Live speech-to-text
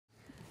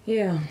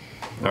Yeah.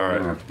 All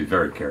right. We have to be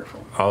very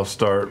careful. I'll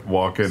start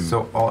walking.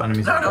 So all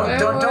enemies. No,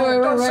 don't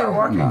start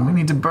walking. We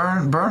need to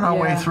burn our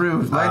way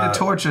through. Light a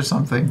torch or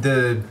something.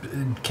 The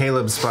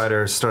Caleb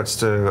spider starts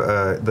to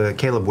the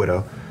Caleb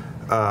widow.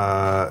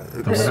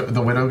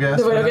 The widow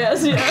gas. The widow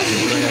gas,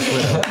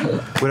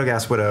 yeah. Widow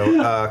gas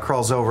widow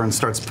crawls over and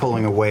starts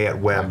pulling away at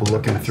Webb,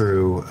 looking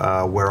through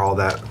where all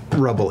that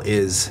rubble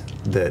is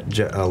that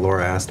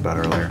Laura asked about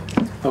earlier.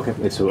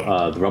 Okay, so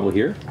the rubble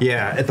here?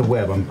 Yeah, at the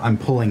web. I'm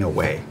pulling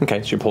away.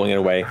 Okay, so you're pulling it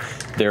away.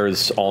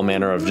 There's all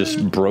manner of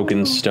just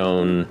broken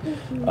stone,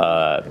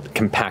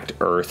 compact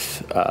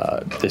earth.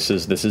 This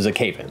is a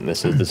cave-in.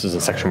 This is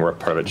a section where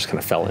part of it just kind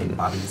of fell in.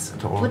 Bodies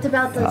at all. What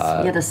about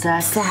those?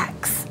 The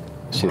sacks.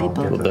 So we'll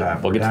get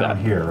to that.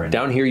 Here,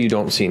 down here, you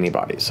don't see any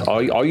bodies.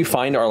 All you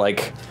find are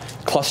like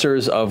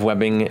clusters of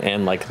webbing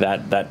and like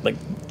that like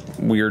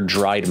weird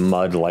dried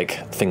mud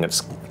like thing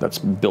that's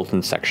built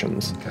in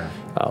sections. Okay.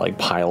 Like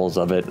piles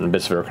of it, and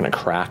bits of it are kind of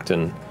cracked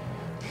and.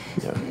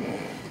 Yeah.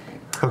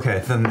 Okay,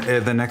 then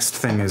the next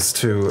thing is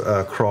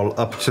to crawl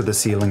up to the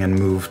ceiling and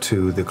move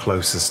to the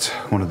closest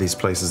one of these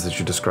places that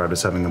you described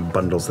as having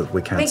bundles that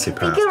we can't see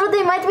past. Because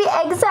they might be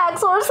egg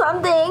sacs or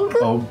something.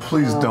 Oh,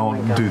 please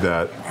don't do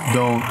that.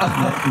 Don't.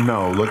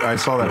 No, look, I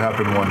saw that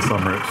happen one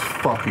summer. It's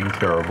fucking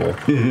terrible.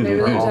 Maybe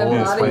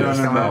there's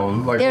No.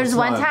 Like, There's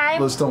one time.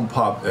 Let's don't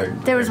pop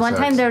egg. There was one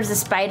time egg there was a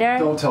spider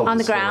Don't tell on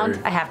the the ground.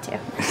 story. I have to.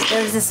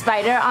 There was a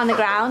spider on the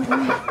ground,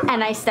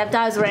 and I stepped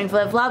on. I was wearing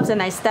flip flops,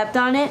 and I stepped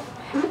on it,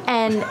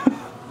 and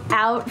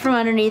out from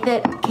underneath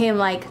it came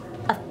like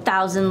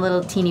 1,000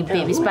 little teeny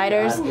baby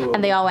spiders,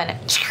 and they all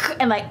went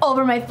and like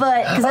over my foot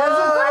because I was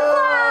in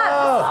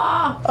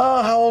flip flops.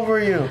 Oh, how old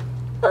were you?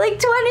 Like 20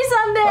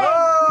 something.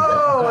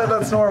 Oh,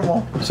 that's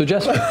normal. So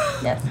Jesper,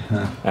 Yes.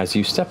 as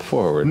you step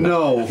forward.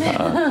 No.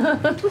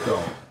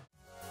 Don't.